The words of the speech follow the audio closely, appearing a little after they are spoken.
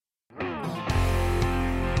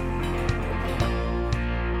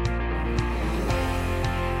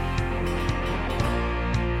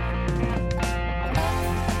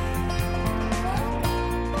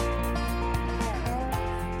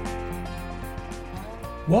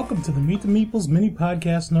Welcome to the Meet the Meeples mini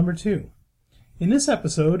podcast number 2. In this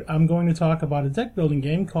episode, I'm going to talk about a deck building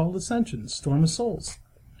game called Ascension, Storm of Souls.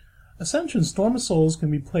 Ascension, Storm of Souls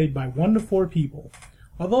can be played by 1 to 4 people.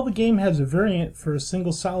 Although the game has a variant for a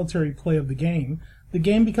single solitary play of the game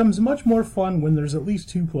becomes much more fun when there's at least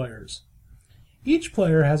 2 players. Each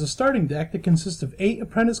player has a starting deck that consists of 8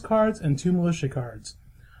 apprentice cards and 2 militia cards.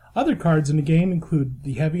 Other cards in the game include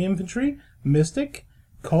the heavy infantry, mystic,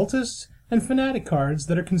 cultists, and fanatic cards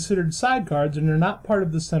that are considered side cards and are not part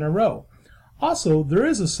of the center row. Also, there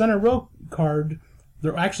is a center row card.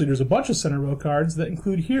 There's a bunch of center row cards that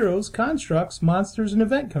include heroes, constructs, monsters, and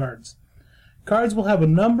event cards. Cards will have a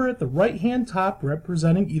number at the right-hand top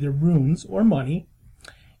representing either runes or money,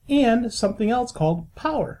 and something else called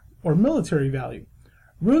power, or military value.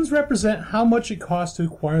 Runes represent how much it costs to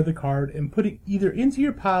acquire the card and put it either into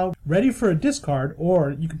your pile ready for a discard,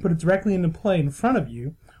 or you can put it directly into play in front of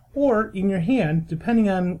you, or in your hand, depending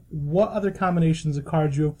on what other combinations of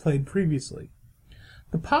cards you have played previously.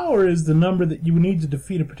 The power is the number that you would need to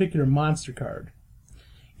defeat a particular monster card.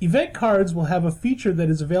 Event cards will have a feature that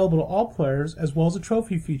is available to all players, as well as a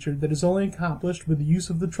trophy feature that is only accomplished with the use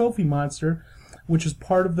of the trophy monster, which is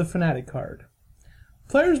part of the fanatic card.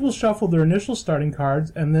 Players will shuffle their initial starting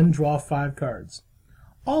cards and then draw 5 cards.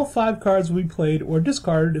 All 5 cards will be played or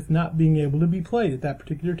discarded if not being able to be played at that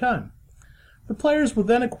particular time. The players will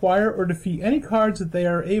then acquire or defeat any cards that they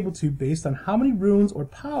are able to based on how many runes or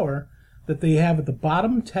power that they have at the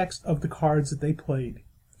bottom text of the cards that they played.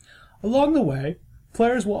 Along the way,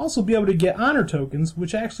 players will also be able to get honor tokens,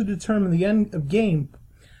 which actually determine the end of game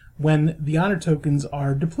when the honor tokens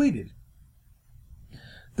are depleted.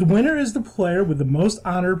 The winner is the player with the most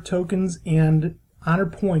honor tokens and honor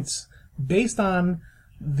points based on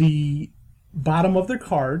the bottom of their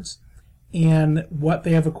cards and what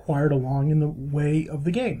they have acquired along in the way of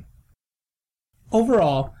the game.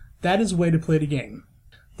 Overall, that is the way to play the game.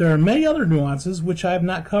 There are many other nuances which I have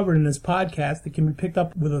not covered in this podcast that can be picked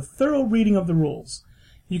up with a thorough reading of the rules.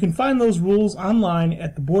 You can find those rules online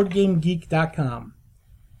at theboardgamegeek.com.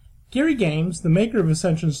 Gary Games, the maker of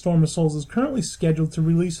Ascension Storm of Souls, is currently scheduled to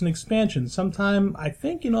release an expansion sometime, I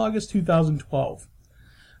think, in August 2012.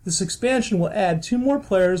 This expansion will add 2 more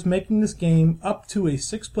players, making this game up to a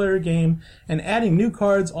 6-player game, and adding new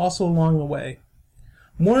cards also along the way.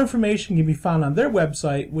 More information can be found on their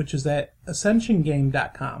website, which is at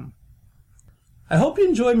ascensiongame.com. I hope you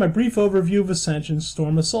enjoyed my brief overview of Ascension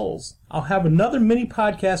Storm of Souls. I'll have another mini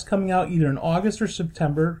podcast coming out either in August or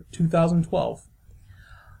September 2012.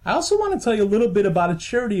 I also want to tell you a little bit about a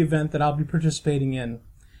charity event that I'll be participating in.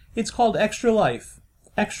 It's called Extra Life.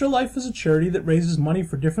 Extra Life is a charity that raises money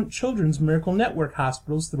for different Children's Miracle Network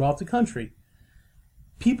hospitals throughout the country.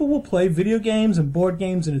 People will play video games and board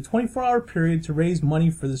games in a 24-hour period to raise money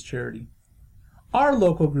for this charity. Our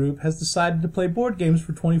local group has decided to play board games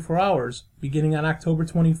for 24 hours, beginning on October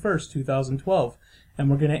 21st, 2012, and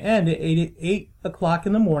we're going to end at 8 o'clock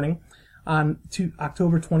in the morning on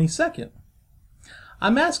October 22nd.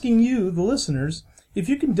 I'm asking you, the listeners, if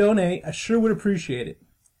you can donate. I sure would appreciate it.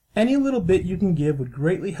 Any little bit you can give would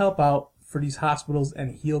greatly help out for these hospitals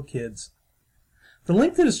and heal kids. The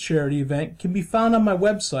link to this charity event can be found on my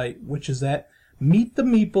website, which is at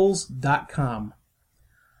meetthemeeples.com.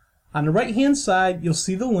 On the right-hand side, you'll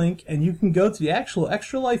see the link, and you can go to the actual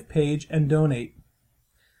Extra Life page and donate.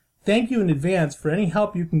 Thank you in advance for any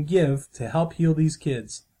help you can give to help heal these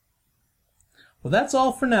kids. Well, that's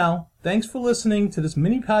all for now. Thanks for listening to this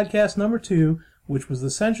mini podcast number 2, which was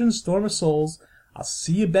Ascension Storm of Souls. I'll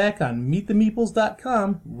see you back on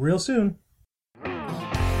meetthemeeples.com real soon.